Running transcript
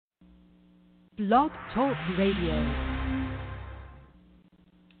Blog Talk Radio.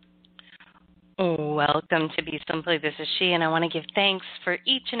 Welcome to BeSimply. This is She, and I want to give thanks for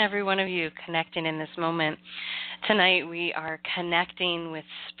each and every one of you connecting in this moment. Tonight we are connecting with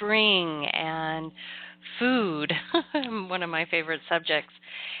spring and food, one of my favorite subjects,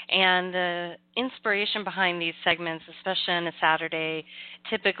 and the inspiration behind these segments, especially on a Saturday.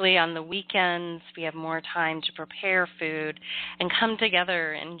 Typically on the weekends, we have more time to prepare food and come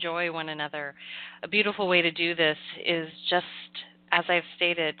together, enjoy one another. A beautiful way to do this is just, as I've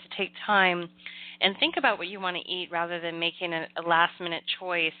stated, to take time and think about what you want to eat rather than making a last-minute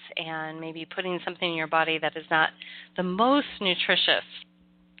choice and maybe putting something in your body that is not the most nutritious.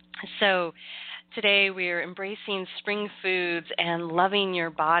 So today we are embracing spring foods and loving your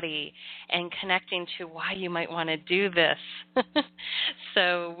body and connecting to why you might want to do this.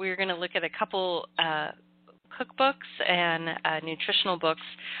 So we're going to look at a couple cookbooks and nutritional books,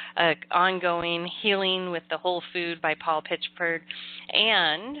 ongoing Healing with the Whole Food by Paul Pitchford,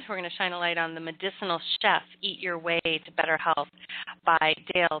 and we're going to shine a light on the Medicinal Chef, Eat Your Way to Better Health by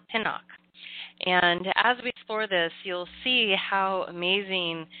Pinnock. And as we explore this, you'll see how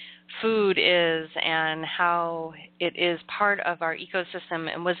amazing food is and how it is part of our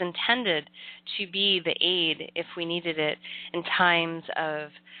ecosystem and was intended to be the aid if we needed it in times of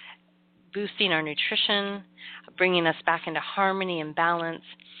boosting our nutrition, bringing us back into harmony and balance.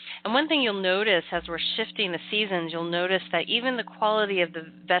 And one thing you'll notice as we're shifting the seasons, you'll notice that even the quality of the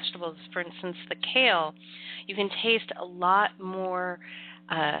vegetables, for instance, the kale, you can taste a lot more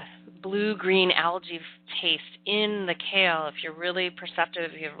blue-green algae taste in the kale if you're really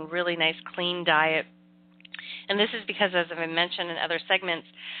perceptive, if you have a really nice clean diet. And this is because, as I've mentioned in other segments,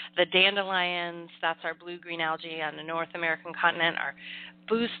 the dandelions, that's our blue-green algae on the North American continent, are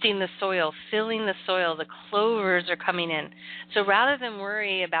boosting the soil, filling the soil. The clovers are coming in. So rather than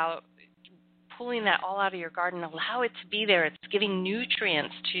worry about pulling that all out of your garden, allow it to be there. It's giving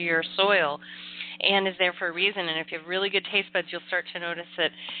nutrients to your soil and is there for a reason. And if you have really good taste buds, you'll start to notice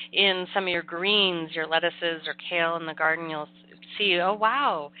it in some of your greens, your lettuces or kale in the garden. You'll see, oh,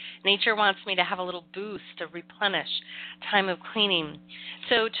 wow, nature wants me to have a little boost, to replenish, time of cleaning.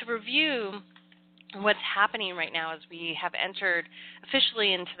 So to review what's happening right now as we have entered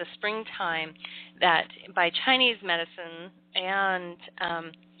officially into the springtime, that by Chinese medicine and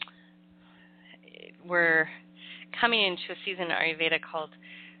we're coming into a season in Ayurveda called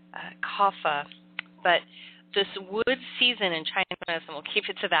Kapha, but this wood season in Chinese medicine, we'll keep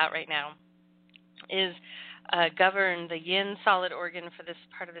it to that right now, is govern the yin solid organ for this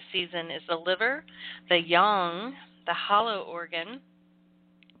part of the season is the liver, the yang, the hollow organ,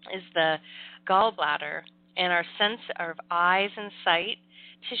 is the gallbladder, and our sense of eyes and sight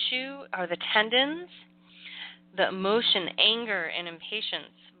tissue are the tendons, the emotion, anger, and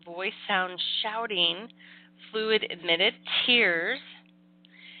impatience, voice, sound, shouting, fluid emitted, tears,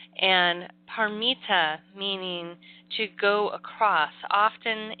 and paramita, meaning to go across,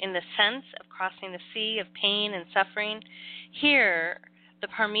 often in the sense of crossing the sea of pain and suffering. Here, the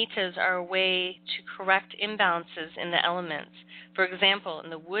paramitas are a way to correct imbalances in the elements. For example, in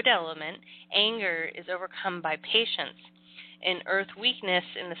the wood element, anger is overcome by patience. In earth, weakness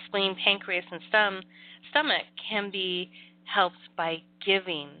in the spleen, pancreas, and stomach can be helped by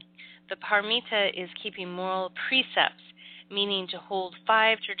giving. The paramita is keeping moral precepts, meaning to hold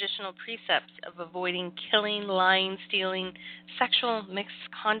 5 traditional precepts of avoiding killing, lying, stealing, sexual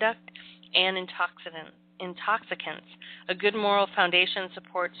misconduct, and intoxicants. A good moral foundation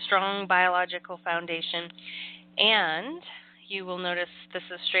supports strong biological foundation, and you will notice this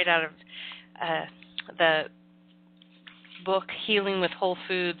is straight out of the book Healing with Whole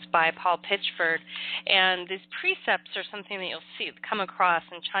Foods by Paul Pitchford, and these precepts are something that you'll see come across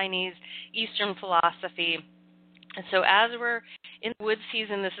in Chinese Eastern philosophy. And so as we're in wood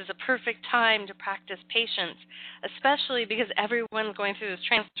season, this is a perfect time to practice patience, especially because everyone's going through this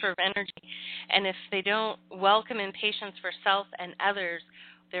transfer of energy. And if they don't welcome in patience for self and others,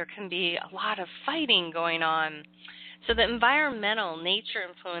 there can be a lot of fighting going on. So the environmental nature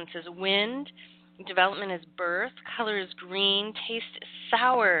influences wind, development is birth, color is green, taste is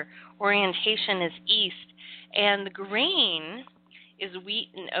sour, orientation is east, and the grain is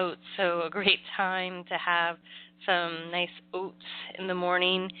wheat and oats. So a great time to have some nice oats in the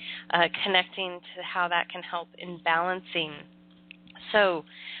morning, connecting to how that can help in balancing. So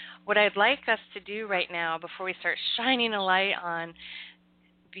what I'd like us to do right now before we start shining a light on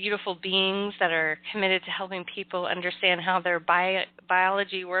beautiful beings that are committed to helping people understand how their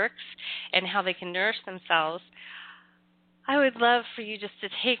biology works and how they can nourish themselves, I would love for you just to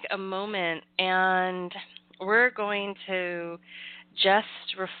take a moment, and we're going to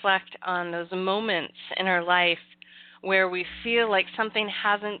just reflect on those moments in our life where we feel like something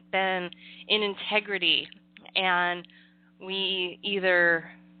hasn't been in integrity, and we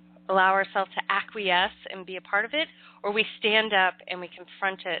either allow ourselves to acquiesce and be a part of it, or we stand up and we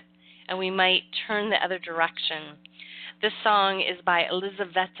confront it, and we might turn the other direction. This song is by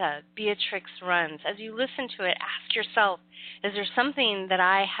Elizaveta, Beatrix Runs. As you listen to it, ask yourself, is there something that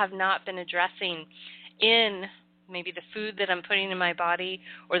I have not been addressing in maybe the food that I'm putting in my body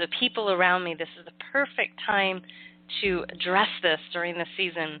or the people around me? This is the perfect time to address this during the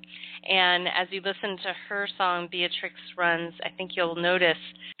season. And as you listen to her song, Beatrix Runs, I think you'll notice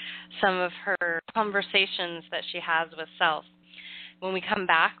some of her conversations that she has with self. When we come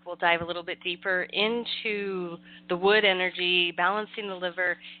back, we'll dive a little bit deeper into the wood energy, balancing the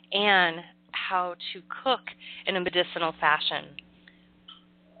liver, and how to cook in a medicinal fashion.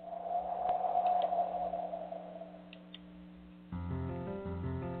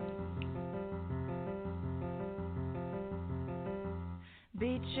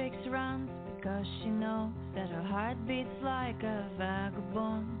 Beatrix runs because she knows that her heart beats like a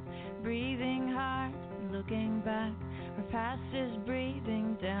vagabond, breathing hard and looking back. Her past is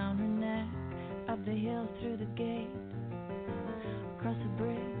breathing down her neck, up the hill through the gate, across the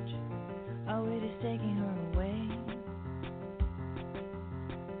bridge. Oh, it is taking her away.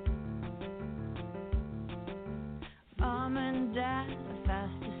 Mom and Dad are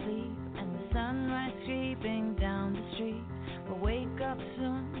fast asleep, and the sunrise creeping down the street. We'll wake up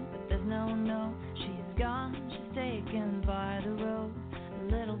soon, but there's no note. She's gone, she's taken by the road. A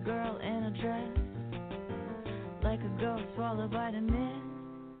little girl in a dress, like a ghost swallowed by the mist.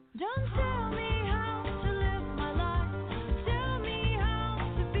 Don't tell me how to live my life. Tell me how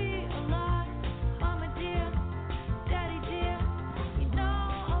to be alive. Mama dear, Daddy dear, you know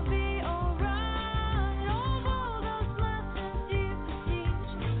I'll be alright. All those lessons you could teach,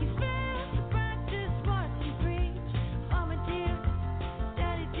 you fail to practice what you preach. Mama dear,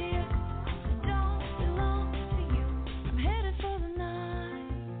 Daddy dear, I don't belong to you. I'm headed for the night.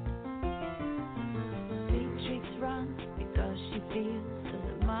 Beatrix runs because she feels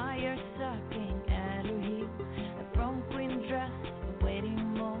the mire sucking at her heel. A prom queen dress, a waiting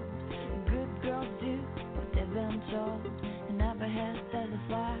mold. Good girls do what they've been told, and never has as a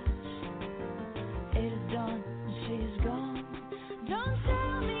flash. It is done, and she is gone. Don't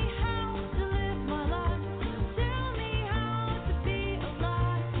tell me how to live my life. Tell me how to be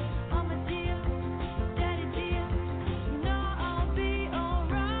alive. Mama dear, Daddy dear, you know I'll be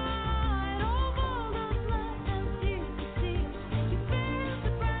alright. All those lessons you could teach, you fail to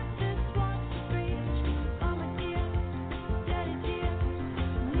practice what you preach. Mama dear, Daddy dear,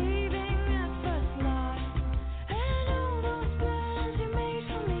 I'm leaving at first light. And all those plans you made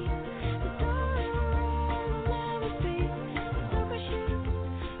for me, the Toro will never speak. The soccer shoes,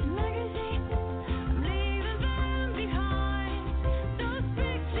 the magazine, I'm leaving them behind. Those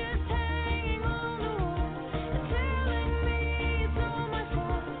pictures hanging on the wall, they're telling me it's all my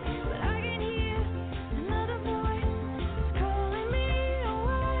fault. But I can hear another voice, it's calling me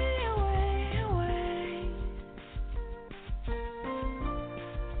away, away, away.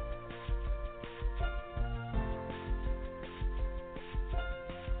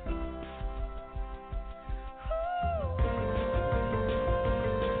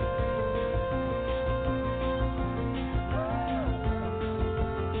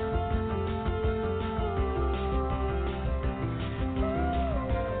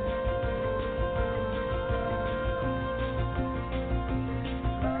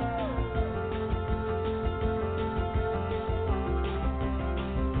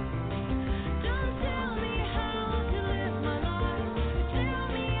 Don't tell me how to live my life. Tell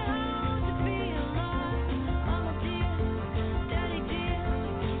me how to be alive. Mama dear, Daddy dear,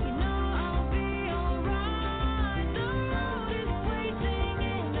 you know I'll be alright. The road is waiting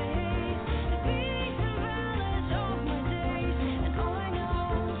in the haze, the peaks and valleys of my days. And all I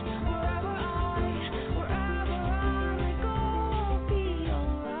know is wherever I may go, I'll be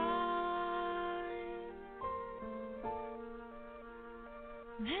alright.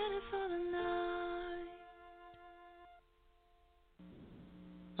 I'm headed for the night.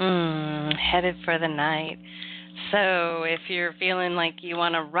 Headed for the night. So if you're feeling like you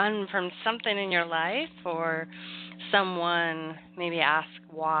want to run from something in your life or someone, maybe ask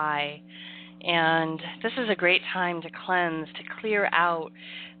why. And this is a great time to cleanse, to clear out.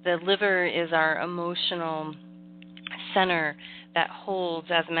 The liver is our emotional center that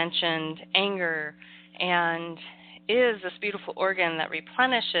holds, as mentioned, anger, and is this beautiful organ that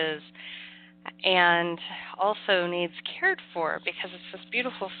replenishes and also needs cared for because it's this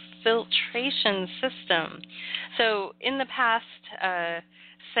beautiful filtration system. So in the past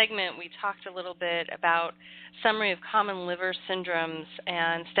segment, we talked a little bit about summary of common liver syndromes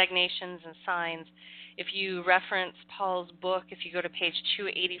and stagnations and signs. If you reference Paul's book, if you go to page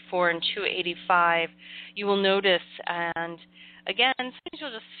 284 and 285, you will notice, and again, sometimes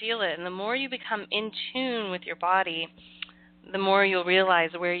you'll just feel it, and the more you become in tune with your body, the more you'll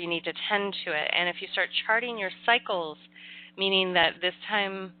realize where you need to tend to it. And if you start charting your cycles, meaning that this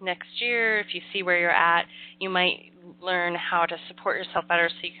time next year, if you see where you're at, you might learn how to support yourself better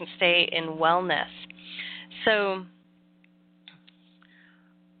so you can stay in wellness. So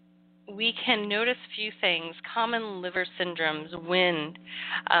we can notice a few things. Common liver syndromes, wind.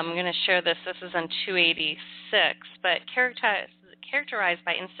 I'm going to share this. This is on 286, but characterized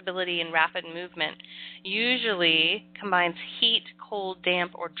by instability and rapid movement, usually combines heat, cold,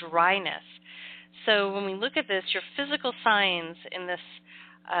 damp, or dryness. So when we look at this, your physical signs in this,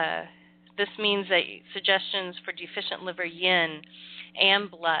 this means that suggestions for deficient liver yin and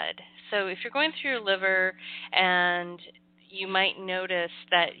blood. So if you're going through your liver and you might notice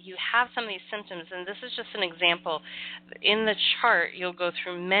that you have some of these symptoms, and this is just an example. In the chart, you'll go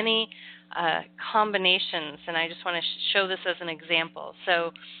through many combinations, and I just want to show this as an example.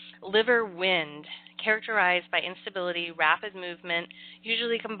 So liver wind, characterized by instability, rapid movement,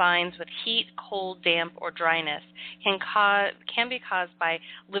 usually combines with heat, cold, damp, or dryness, can be caused by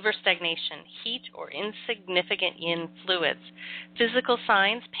liver stagnation, heat, or insignificant yin fluids. Physical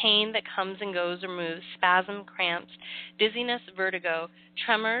signs, pain that comes and goes or moves, spasm, cramps, dizziness, vertigo,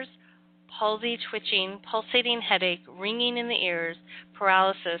 tremors, palsy, twitching, pulsating headache, ringing in the ears,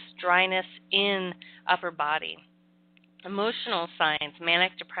 paralysis, dryness in upper body. Emotional signs,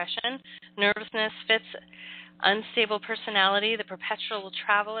 manic depression, nervousness, fits, unstable personality, the perpetual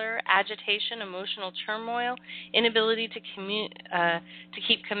traveler, agitation, emotional turmoil, inability to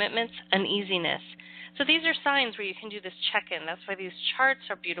keep commitments, uneasiness. So these are signs where you can do this check-in. That's why these charts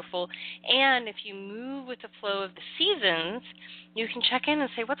are beautiful. And if you move with the flow of the seasons, you can check in and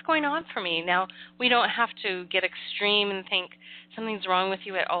say, what's going on for me? Now, we don't have to get extreme and think something's wrong with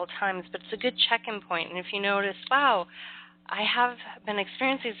you at all times, but it's a good check-in point. And if you notice, wow, I have been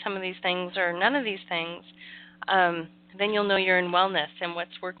experiencing some of these things or none of these things, then you'll know you're in wellness and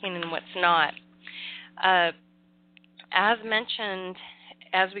what's working and what's not. As mentioned,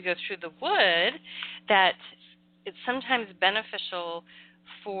 as we go through the wood, that it's sometimes beneficial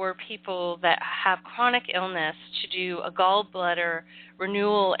for people that have chronic illness to do a gallbladder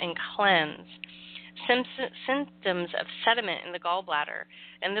renewal and cleanse. Symptoms of sediment in the gallbladder,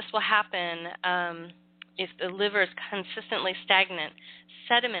 and this will happen if the liver is consistently stagnant.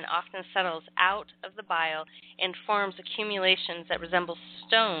 Sediment often settles out of the bile and forms accumulations that resemble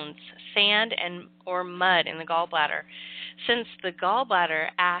stones, sand, and or mud in the gallbladder. Since the gallbladder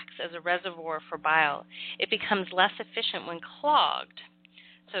acts as a reservoir for bile, it becomes less efficient when clogged.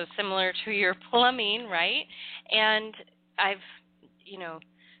 So similar to your plumbing, right? And I've,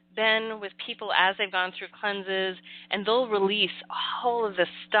 been with people as they've gone through cleanses, and they'll release all of the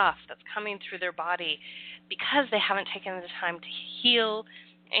stuff that's coming through their body because they haven't taken the time to heal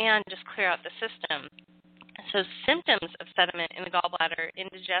and just clear out the system. So symptoms of sediment in the gallbladder: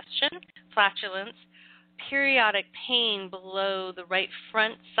 indigestion, flatulence, periodic pain below the right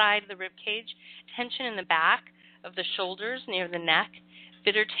front side of the rib cage, tension in the back of the shoulders near the neck,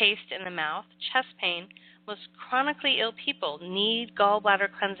 bitter taste in the mouth, chest pain. Most chronically ill people need gallbladder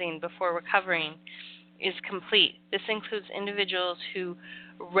cleansing before recovering is complete. This includes individuals who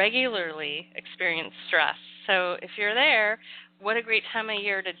regularly experience stress. So if you're there, what a great time of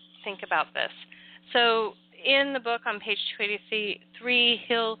year to think about this. So in the book on page 283,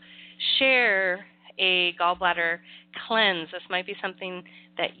 he'll share a gallbladder cleanse. This might be something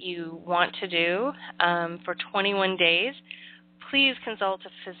that you want to do for 21 days. Please consult a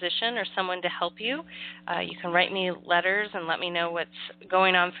physician or someone to help you. You can write me letters and let me know what's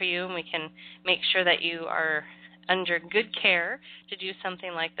going on for you, and we can make sure that you are under good care to do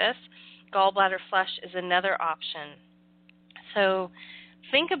something like this. Gallbladder flush is another option. So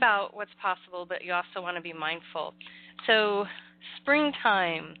think about what's possible, but you also want to be mindful. So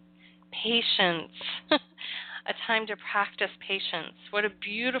springtime, patience, a time to practice patience. What a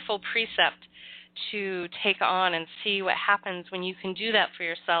beautiful precept to take on and see what happens when you can do that for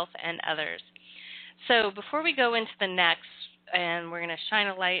yourself and others. So before we go into the next, and we're going to shine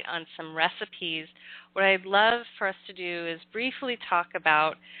a light on some recipes, what I'd love for us to do is briefly talk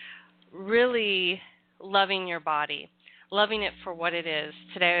about really loving your body, loving it for what it is.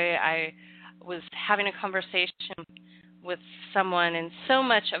 Today I was having a conversation with someone, and so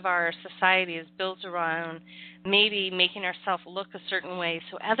much of our society is built around maybe making ourselves look a certain way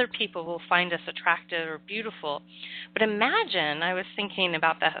so other people will find us attractive or beautiful. But imagine, I was thinking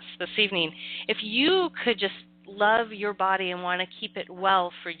about this evening, if you could just love your body and want to keep it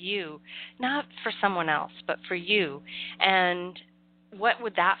well for you, not for someone else, but for you. And what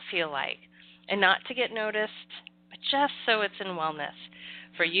would that feel like? And not to get noticed, but just so it's in wellness.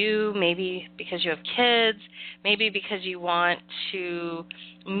 For you, maybe because you have kids, maybe because you want to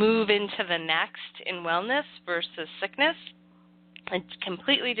move into the next in wellness versus sickness. It's a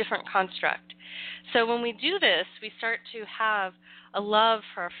completely different construct. So when we do this, we start to have a love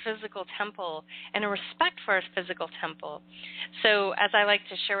for our physical temple and a respect for our physical temple. So as I like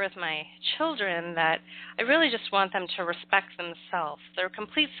to share with my children, that I really just want them to respect themselves, their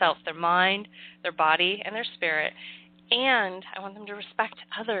complete self, their mind, their body, and their spirit. And I want them to respect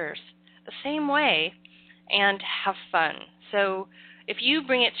others the same way and have fun. So if you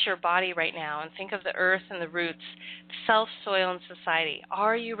bring it to your body right now and think of the earth and the roots, the self, soil, and society,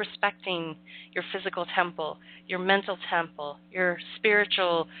 are you respecting your physical temple, your mental temple, your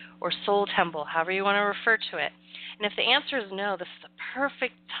spiritual or soul temple, however you want to refer to it? And if the answer is no, this is the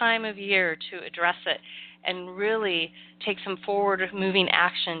perfect time of year to address it and really take some forward-moving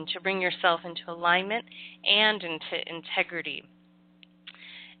action to bring yourself into alignment and into integrity.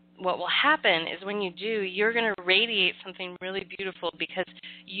 What will happen is when you do, you're going to radiate something really beautiful because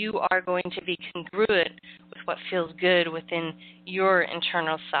you are going to be congruent with what feels good within your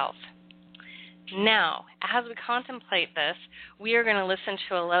internal self. Now, as we contemplate this, we are going to listen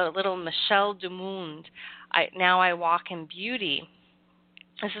to a little Michel Dumond, Now I Walk in Beauty.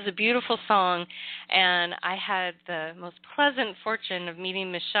 This is a beautiful song, and I had the most pleasant fortune of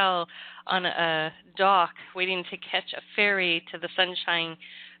meeting Michelle on a dock waiting to catch a ferry to the Sunshine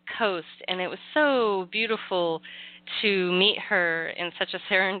Coast, and it was so beautiful to meet her in such a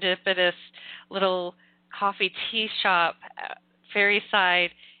serendipitous little coffee tea shop, ferry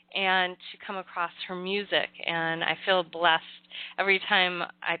side, and to come across her music, and I feel blessed. Every time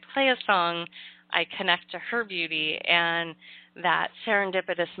I play a song, I connect to her beauty and that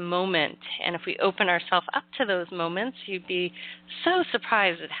serendipitous moment. And if we open ourselves up to those moments, you'd be so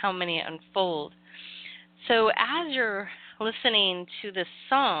surprised at how many unfold. So as you're listening to this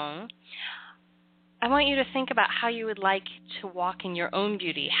song, I want you to think about how you would like to walk in your own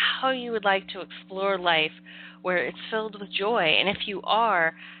beauty, how you would like to explore life where it's filled with joy. And if you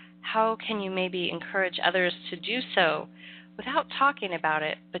are, how can you maybe encourage others to do so without talking about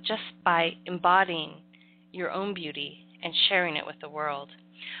it, but just by embodying your own beauty and sharing it with the world?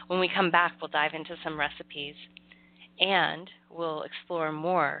 When we come back, we'll dive into some recipes and we'll explore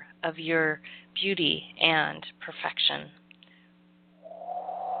more of your beauty and perfection.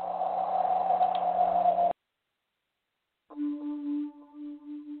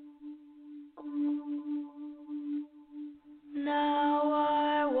 Now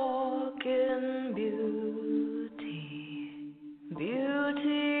I walk in beauty.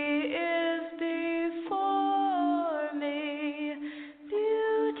 Beauty is before me.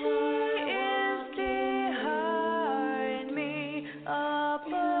 Beauty is behind me,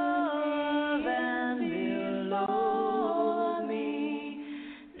 above and below.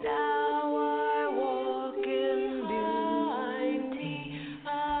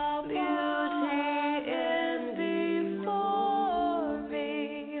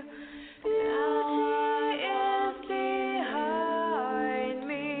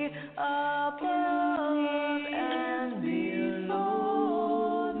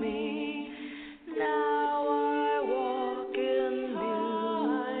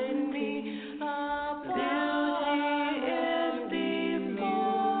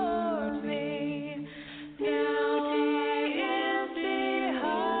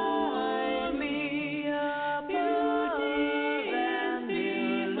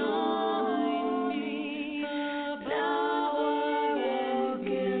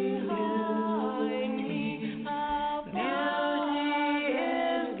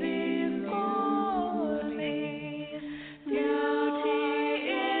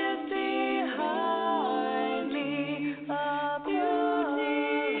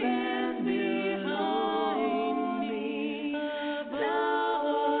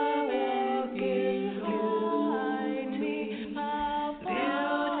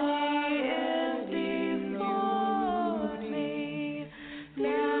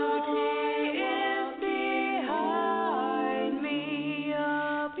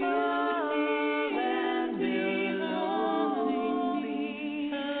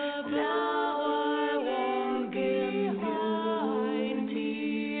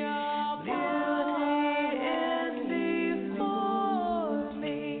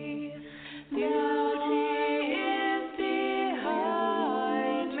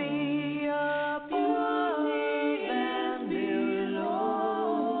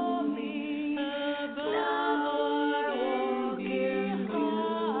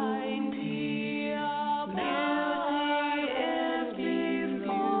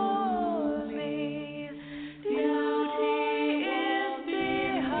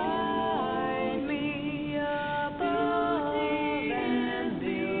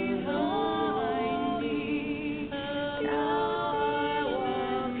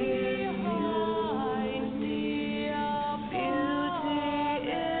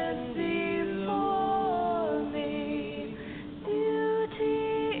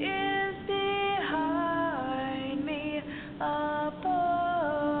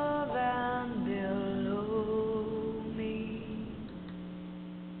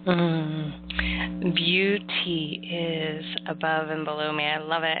 Beauty is above and below me. I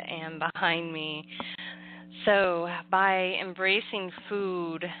love it, and behind me. So by embracing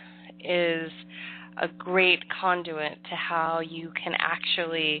food is a great conduit to how you can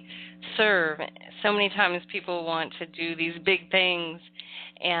actually serve. So many times people want to do these big things,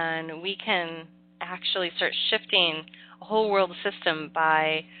 and we can actually start shifting a whole world system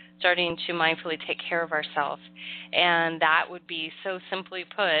by starting to mindfully take care of ourselves. And that would be so simply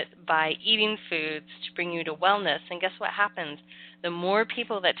put by eating foods to bring you to wellness. And guess what happens? The more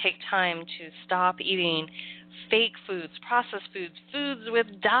people that take time to stop eating fake foods, processed foods, foods with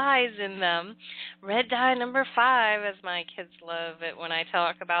dyes in them, red dye number 5, as my kids love it when I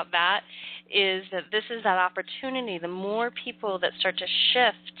talk about that, is that this is that opportunity. The more people that start to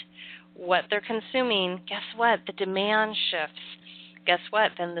shift what they're consuming, guess what? The demand shifts. Guess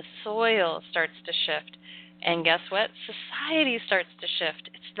what? Then the soil starts to shift. And guess what? Society starts to shift.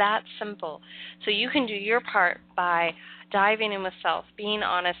 It's that simple. So you can do your part by diving in with self, being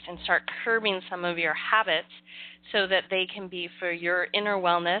honest, and start curbing some of your habits so that they can be for your inner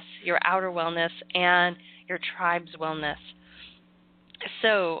wellness, your outer wellness, and your tribe's wellness.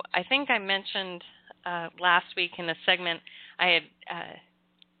 So I think I mentioned last week in a segment I had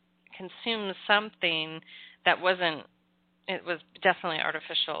consumed something that wasn't, it was definitely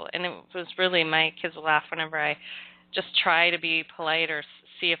artificial, and it was really, my kids will laugh whenever I just try to be polite or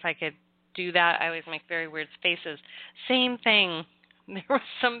see if I could do that. I always make very weird faces. Same thing. There was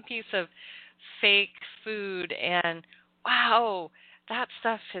some piece of fake food, and wow, that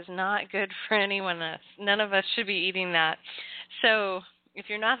stuff is not good for anyone else. None of us should be eating that. So if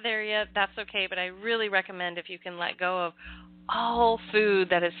you're not there yet, that's okay, but I really recommend if you can let go of all food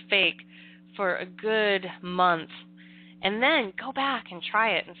that is fake for a good month, and then go back and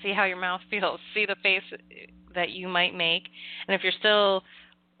try it and see how your mouth feels. See the face that you might make. And if you're still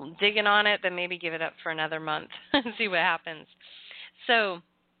digging on it, then maybe give it up for another month and see what happens. So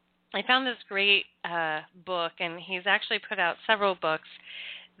I found this great book, and he's actually put out several books.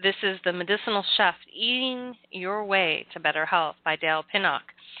 This is The Medicinal Chef, Eating Your Way to Better Health by Dale Pinnock.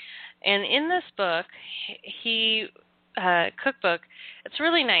 And in this book, he cookbook, it's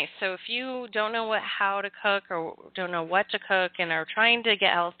really nice. So if you don't know how to cook or don't know what to cook and are trying to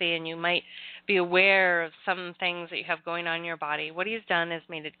get healthy, and you might be aware of some things that you have going on in your body, what he's done is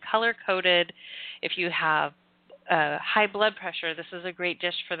made it color-coded. If you have high blood pressure, this is a great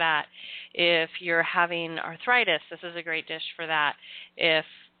dish for that. If you're having arthritis, this is a great dish for that. If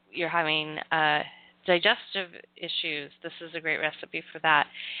you're having digestive issues, this is a great recipe for that.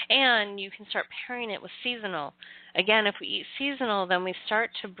 And you can start pairing it with seasonal. Again, if we eat seasonal, then we start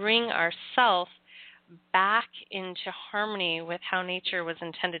to bring ourself back into harmony with how nature was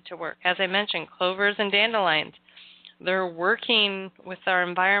intended to work. As I mentioned, clovers and dandelions, they're working with our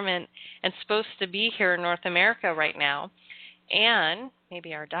environment and supposed to be here in North America right now. And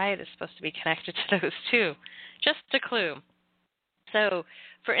maybe our diet is supposed to be connected to those too. Just a clue. So,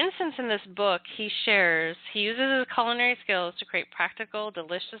 for instance, in this book, he uses his culinary skills to create practical,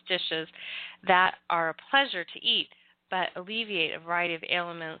 delicious dishes that are a pleasure to eat, but alleviate a variety of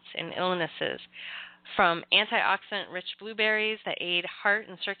ailments and illnesses. From antioxidant-rich blueberries that aid heart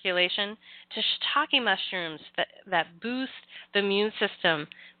and circulation to shiitake mushrooms that boost the immune system.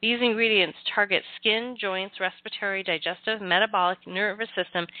 These ingredients target skin, joints, respiratory, digestive, metabolic, nervous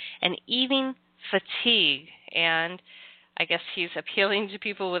system, and even fatigue. And I guess he's appealing to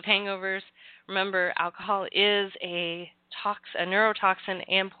people with hangovers. Remember, alcohol is a neurotoxin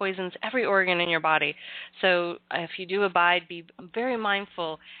and poisons every organ in your body. So if you do abide, be very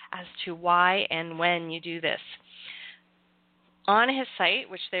mindful as to why and when you do this. On his site,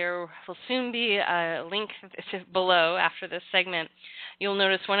 which there will soon be a link below after this segment, you'll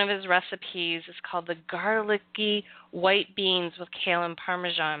notice one of his recipes is called the Garlicky white beans with kale and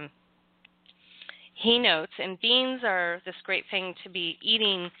parmesan. He notes, and beans are this great thing to be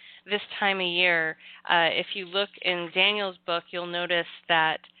eating this time of year. If you look in Daniel's book, you'll notice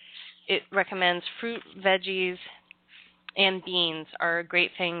that it recommends fruit, veggies, and beans are a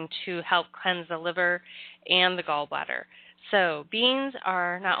great thing to help cleanse the liver and the gallbladder. So beans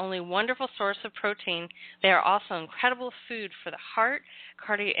are not only a wonderful source of protein, they are also incredible food for the heart,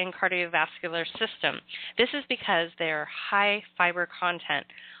 and cardiovascular system. This is because they are high fiber content.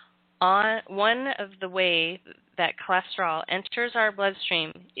 One of the way that cholesterol enters our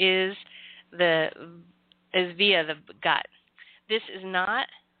bloodstream is via the gut. This is not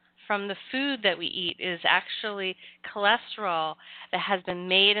from the food that we eat. It is actually cholesterol that has been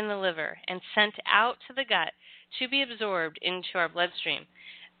made in the liver and sent out to the gut to be absorbed into our bloodstream.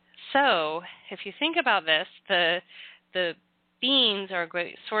 So if you think about this, the beans are a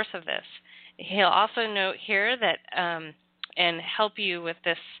great source of this. He'll also note here that, and help you with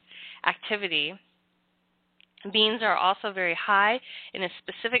this activity, beans are also very high in a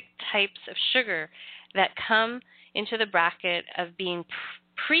specific types of sugar that come into the bracket of being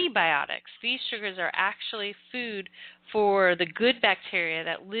prebiotics. These sugars are actually food for the good bacteria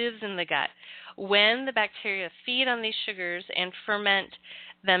that lives in the gut. When the bacteria feed on these sugars and ferment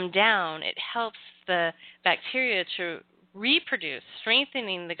them down, it helps the bacteria to reproduce,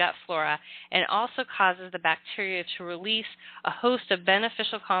 strengthening the gut flora, and also causes the bacteria to release a host of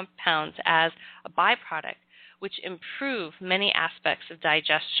beneficial compounds as a byproduct, which improve many aspects of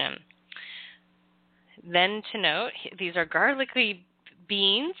digestion. Then to note, these are garlicky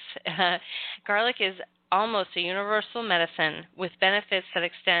beans. Garlic is almost a universal medicine with benefits that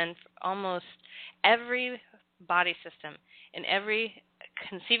extend for almost every body system. In every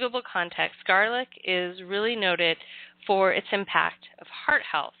conceivable context, garlic is really noted for its impact of heart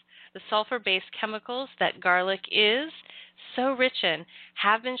health. The sulfur-based chemicals that garlic is so rich in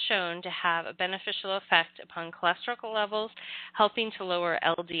have been shown to have a beneficial effect upon cholesterol levels, helping to lower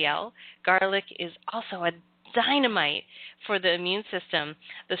LDL. Garlic is also a dynamite for the immune system.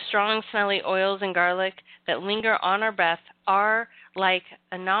 The strong, smelly oils in garlic that linger on our breath are like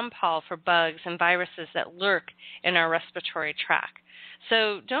a nampal for bugs and viruses that lurk in our respiratory tract.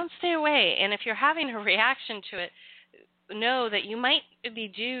 So don't stay away. And if you're having a reaction to it, know that you might be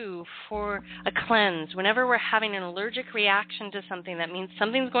due for a cleanse. Whenever we're having an allergic reaction to something, that means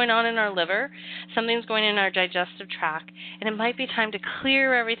something's going on in our liver, something's going in our digestive tract, and it might be time to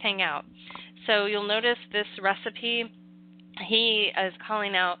clear everything out. So you'll notice this recipe, he is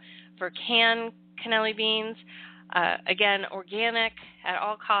calling out for canned cannelli beans. Again, organic at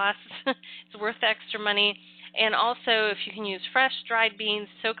all costs. It's worth the extra money. And also, if you can use fresh, dried beans,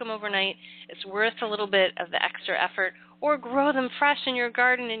 soak them overnight, it's worth a little bit of the extra effort. Or grow them fresh in your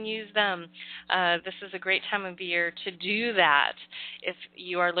garden and use them. This is a great time of year to do that if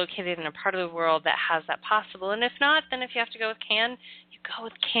you are located in a part of the world that has that possible. And if not, then if you have to go with canned, you go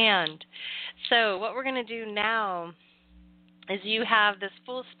with canned. So what we're going to do now is you have this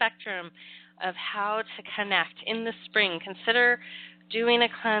full spectrum of how to connect in the spring. Consider doing a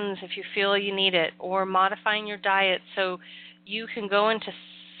cleanse if you feel you need it, or modifying your diet so you can go into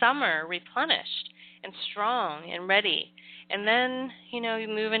summer replenished and strong and ready. And then, you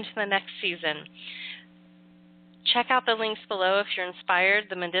move into the next season. Check out the links below if you're inspired.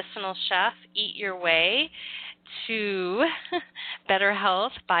 The Medicinal Chef, Eat Your Way to Better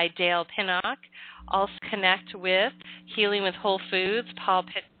Health by Dale Pinnock. Also connect with Healing with Whole Foods, Paul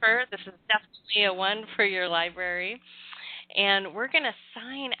Pitchford. This is definitely a one for your library. And we're going to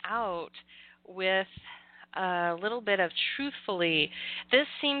sign out with a little bit of Truthfully. This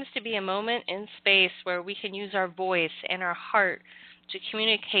seems to be a moment in space where we can use our voice and our heart to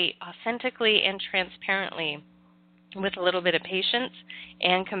communicate authentically and transparently with a little bit of patience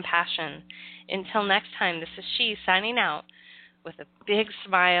and compassion. Until next time, this is she signing out with a big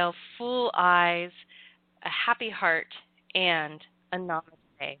smile, full eyes, a happy heart, and a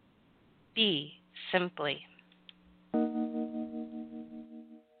namaste. Be simply.